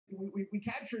we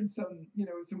captured some,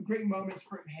 some great moments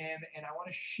from him, and I want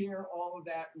to share all of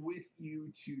that with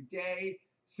you today.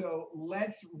 So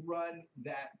let's run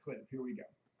that clip. Here we go.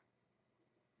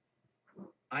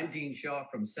 I'm Dean Shaw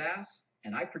from SAS,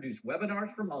 and I produce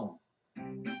webinars from home.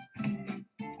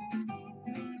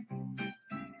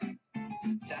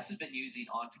 SAS has been using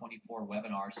On24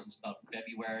 webinars since about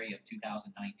February of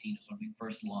 2019 is when we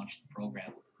first launched the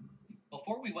program.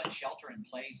 Before we went shelter in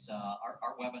place,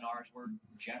 our webinars were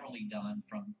generally done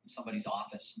from somebody's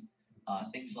office.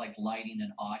 Things like lighting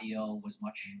and audio was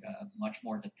much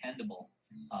more dependable.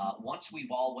 Once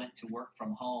we've all went to work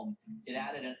from home, it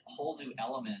added a whole new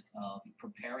element of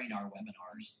preparing our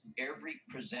webinars. Every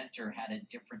presenter had a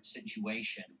different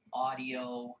situation: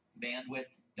 audio, bandwidth,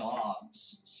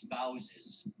 dogs,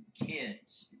 spouses,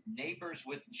 kids, neighbors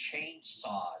with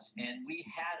chainsaws. And we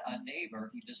had a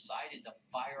neighbor who decided to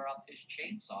fire up his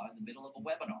chainsaw in the middle of a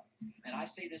webinar. And I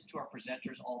say this to our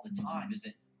presenters all the time, is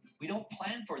that we don't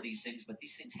plan for these things, but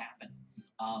these things happen.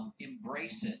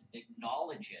 Embrace it,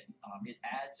 acknowledge it. It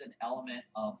adds an element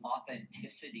of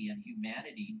authenticity and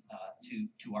humanity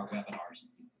to our webinars.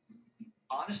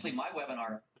 Honestly, my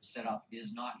webinar setup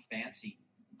is not fancy.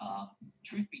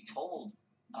 Truth be told,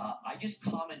 I just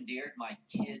commandeered my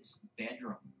kid's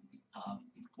bedroom.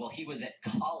 Well, he was at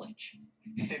college.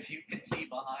 If you can see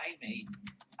behind me,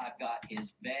 I've got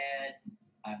his bed,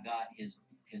 I've got his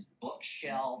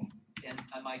bookshelf, and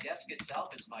on my desk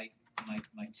itself is my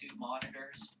two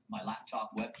monitors, my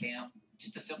laptop webcam,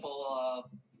 just a simple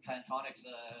Plantronics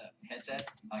headset.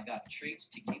 I got treats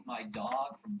to keep my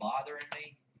dog from bothering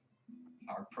me.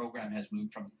 Our program has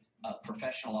moved from a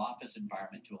professional office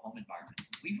environment to a home environment.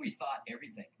 We've rethought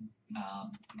everything,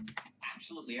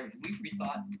 absolutely everything. We've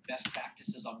rethought best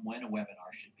practices on when a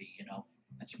webinar should be, and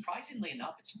surprisingly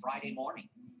enough, it's Friday morning.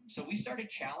 So we started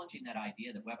challenging that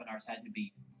idea that webinars had to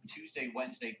be Tuesday,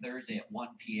 Wednesday, Thursday at 1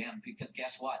 p.m. because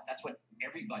guess what? That's what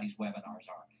everybody's webinars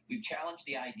are. We've challenged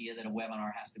the idea that a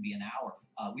webinar has to be an hour.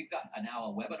 We've got now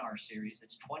a webinar series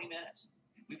that's 20 minutes.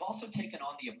 We've also taken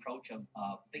on the approach of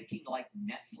thinking like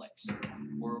Netflix.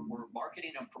 We're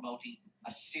marketing and promoting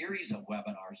a series of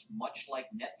webinars, much like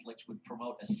Netflix would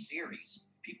promote a series.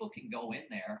 People can go in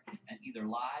there and either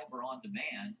live or on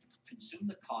demand consume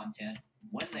the content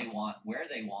when they want, where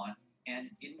they want, and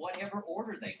in whatever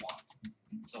order they want.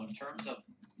 So in terms of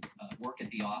work at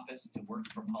the office to work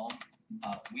from home,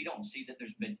 we don't see that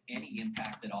there's been any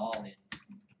impact at all in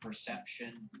the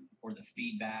perception or the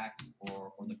feedback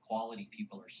or the quality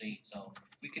people are seeing. So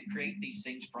we can create these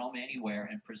things from anywhere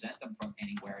and present them from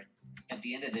anywhere. And at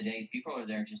the end of the day, people are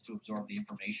there just to absorb the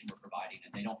information we're providing,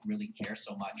 and they don't really care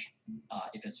so much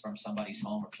if it's from somebody's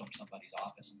home or from somebody's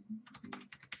office.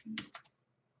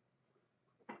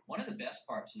 One of the best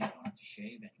parts is you don't have to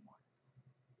shave anymore,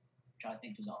 which I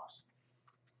think is awesome.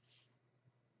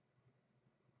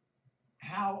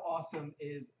 How awesome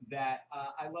is that?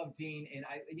 I love Dean, and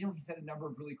he said a number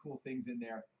of really cool things in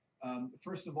there.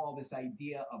 First of all, this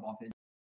idea of authenticity.